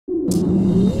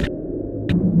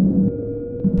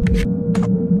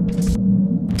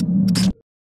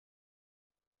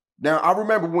Now, I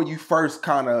remember when you first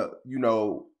kind of,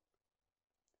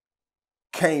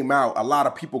 came out, a lot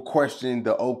of people questioned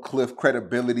the Oak Cliff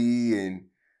credibility. And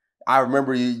I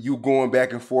remember you going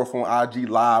back and forth on IG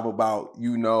Live about,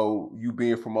 you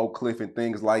being from Oak Cliff and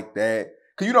things like that.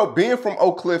 Because, being from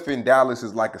Oak Cliff in Dallas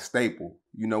is like a staple.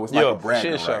 It's like a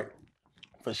bragging right.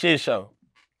 For shit show.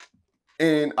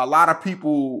 And a lot of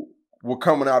people were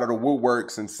coming out of the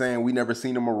woodworks and saying we never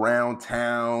seen him around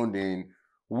town and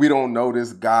we don't know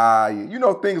this guy,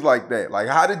 things like that. Like,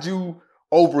 how did you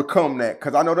overcome that?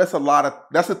 Because I know that's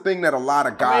a thing that a lot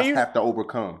of guys have to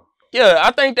overcome. Yeah,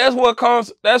 I think that's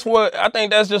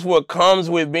just what comes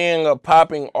with being a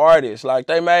popping artist. Like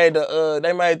they made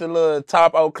the little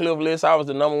top Oak Cliff list. I was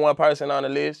the #1 person on the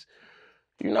list.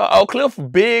 Oak Cliff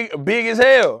big as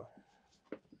hell.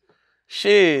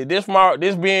 Shit, this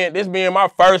being my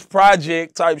first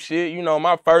project type shit,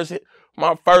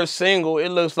 my first single, it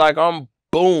looks like I'm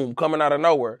boom coming out of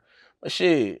nowhere. But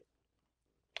shit,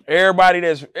 everybody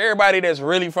that's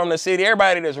really from the city,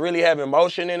 everybody that's really having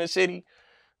motion in the city,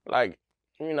 like,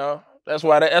 that's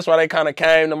why they kind of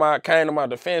came to my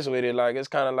defense with it. Like, it's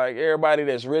kind of like everybody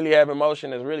that's really having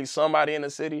motion, that's really somebody in the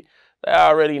city, they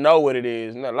already know what it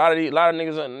is. And a lot of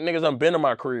niggas done been to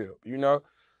my crib,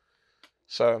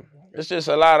 So it's just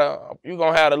a lot of, you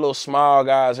gonna have the little small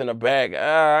guys in the back.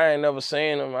 I ain't never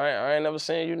seen them. I ain't never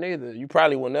seen you neither. You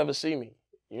probably will never see me,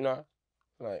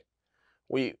 Like,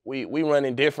 we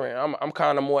running different. I'm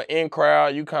kind of more in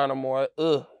crowd. You kind of more,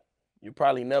 you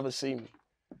probably never see me.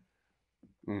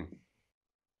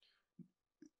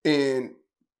 And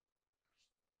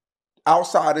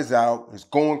Outside is out. It's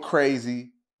going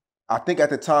crazy. I think at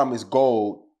the time it's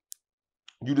gold.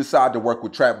 You decide to work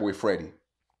with Trapboy Freddy.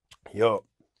 Yup.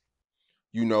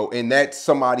 And that's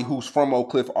somebody who's from Oak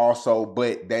Cliff also,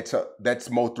 but that's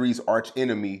Mo3's arch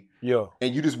enemy. Yeah.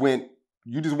 And you just went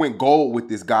gold with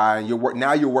this guy, and you're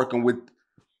working with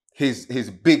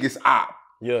his biggest op.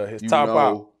 Yeah, his top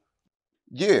op.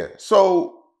 Yeah.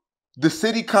 So the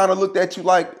city kind of looked at you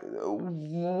like,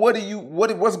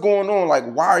 what's going on?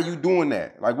 Like, why are you doing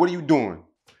that? Like, what are you doing?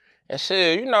 And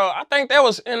shit, I think that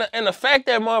was, and the fact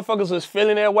that motherfuckers was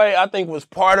feeling that way, I think was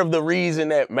part of the reason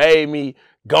that made me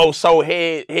go so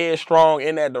headstrong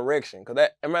in that direction. Cause as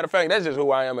a matter of fact, that's just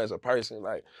who I am as a person.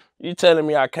 Like, you telling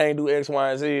me I can't do X,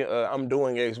 Y, and Z, I'm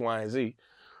doing X, Y, and Z.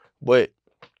 But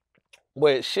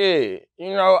shit,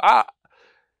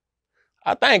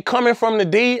 I think coming from the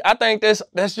D, I think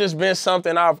that's just been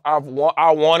something I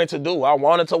wanted to do. I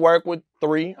wanted to work with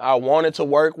 3. I wanted to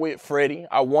work with Freddy.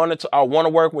 I want to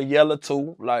work with Yella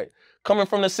too. Like, coming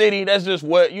from the city, that's just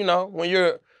what, when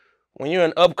you're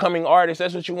an upcoming artist,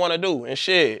 that's what you want to do. And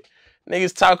shit,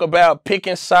 niggas talk about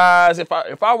picking sides. If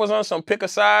I was on some pick a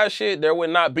side shit, there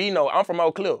would not be no, I'm from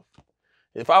Oak Cliff.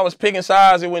 If I was picking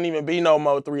sides, it wouldn't even be no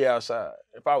Mo3 outside.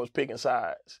 If I was picking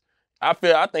sides. I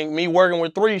think me working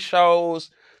with 3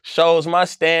 shows my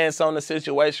stance on the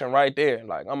situation right there.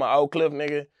 Like, I'm an Oak Cliff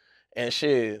nigga, and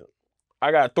shit,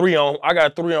 I got 3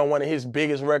 on one of his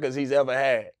biggest records he's ever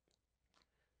had.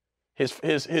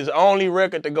 His only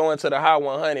record to go into the Hot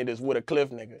 100 is with a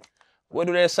Cliff nigga. What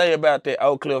do they say about that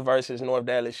Oak Cliff versus North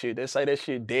Dallas shit? They say that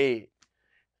shit dead.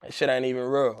 That shit ain't even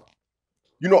real.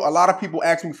 A lot of people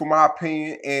ask me for my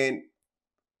opinion, and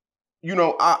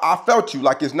I felt you.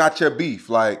 Like, it's not your beef.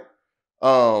 Like,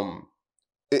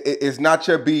 it's not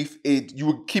your beef. You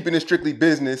were keeping it strictly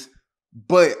business,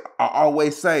 but I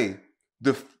always say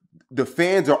the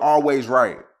fans are always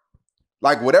right.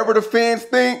 Like, whatever the fans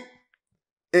think,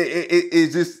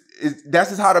 that's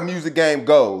just how the music game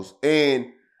goes. And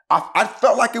I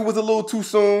felt like it was a little too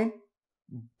soon,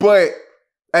 but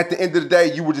at the end of the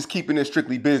day, you were just keeping it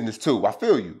strictly business too. I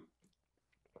feel you.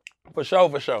 For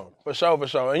sure. And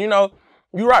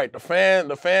you're right. The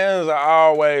fans are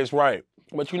always right.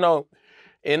 But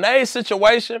in a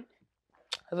situation,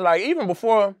 it's like, even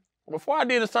before I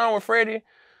did a song with Freddy, I'm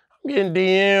getting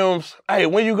DMs. Hey,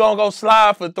 when you gonna go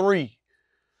slide for 3?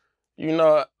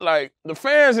 Like, the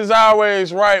fans is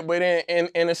always right, but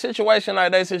in a situation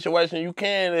like that situation, you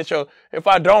can if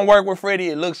I don't work with Freddy,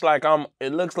 it looks like I'm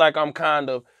kind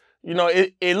of,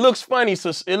 it looks funny.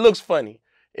 So it looks funny.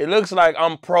 It looks like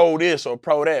I'm pro this or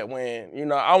pro that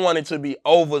when, I want it to be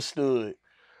overstood.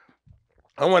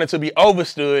 I want it to be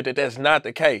overstood that that's not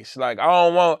the case. Like, I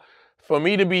don't want for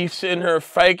me to be sitting here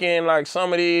faking like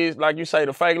some of these, like you say,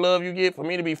 the fake love you get, for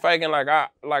me to be faking like I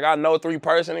know 3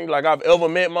 personally, like I've ever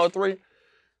met Mo3.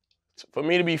 For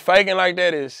me to be faking like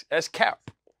that's cap.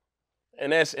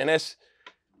 And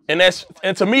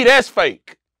to me that's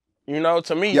fake.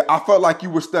 To me. Yeah, I felt like you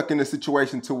were stuck in a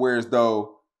situation to where as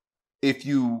though if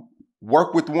you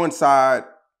work with one side,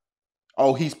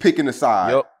 oh, he's picking a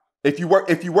side. Yep. if you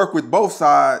work with both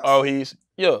sides, Oh, he's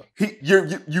you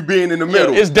being in the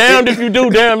middle. It's damned if you do,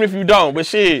 damned if you don't. But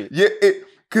shit, yeah,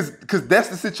 because that's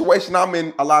the situation I'm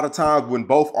in a lot of times when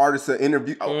both artists are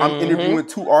I'm interviewing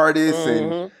two artists,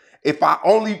 and if I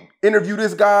only interview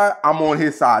this guy, I'm on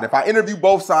his side. If I interview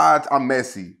both sides, I'm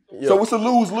messy. Yeah. So it's a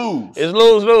lose-lose. It's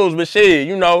lose-lose, but shit,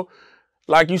 you know,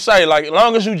 like you say, like as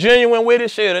long as you genuine with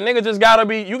it, shit, a nigga just gotta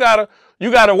be. You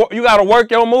gotta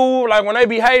work your move. Like when they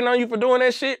be hating on you for doing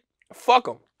that shit, fuck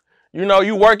them. You know,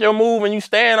 you work your move and you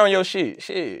stand on your shit.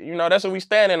 Shit, you know, that's what we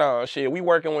standing on. Shit, we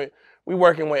working with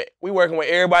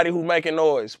everybody who's making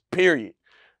noise. Period.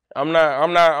 I'm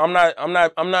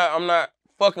not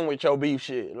fucking with your beef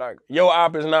shit. Like your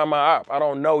op is not my op. I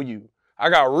don't know you. I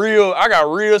got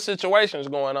real situations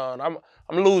going on.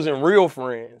 I'm losing real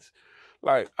friends.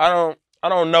 Like I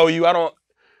don't know you. I don't.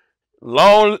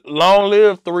 Long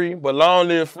live 3, but long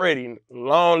live Freddy.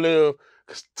 Long live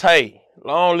Tay.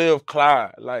 Long live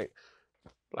Clyde. Like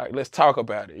let's talk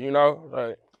about it, you know?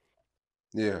 Like,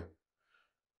 yeah.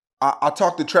 I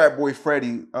talked to Trapboy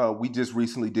Freddy. We just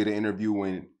recently did an interview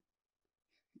and,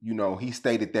 you know, he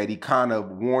stated that he kind of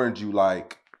warned you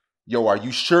like, yo, are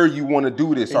you sure you want to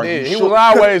do this? He was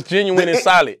always genuine and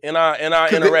solid in our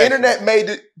interaction. The internet made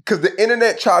it, because the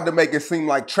internet tried to make it seem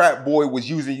like Trapboy was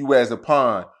using you as a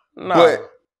pawn. Nah.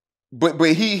 But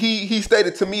he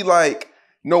stated to me like,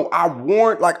 no, I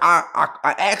warned, like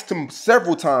I asked him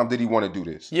several times, did he want to do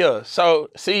this? Yeah, so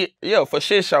see, yeah, for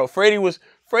shit show. Freddy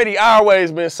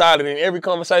always been solid in every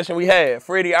conversation we had.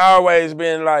 Freddy always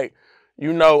been like,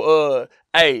 you know,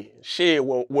 hey, shit,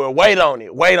 we'll wait on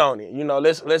it. You know,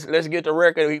 let's get the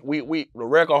record. We the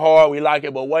record hard, we like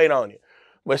it, but wait on it.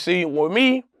 But see, with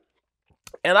me,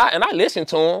 and I listen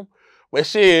to him, but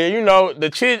shit, you know, the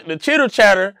chitter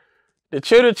chatter,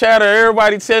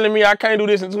 everybody telling me I can't do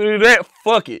this and do that.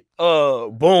 Fuck it.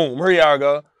 Boom, here y'all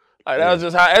go. Like that's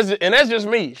just how, and that's just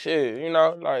me. Shit, you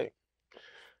know, like.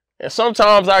 And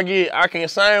sometimes I can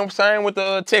same with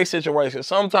the text situation.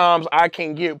 Sometimes I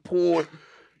can get pulled.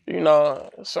 You know,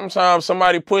 sometimes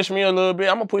somebody push me a little bit,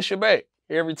 I'm gonna push you back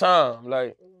every time.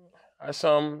 Like, that's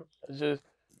something. It's just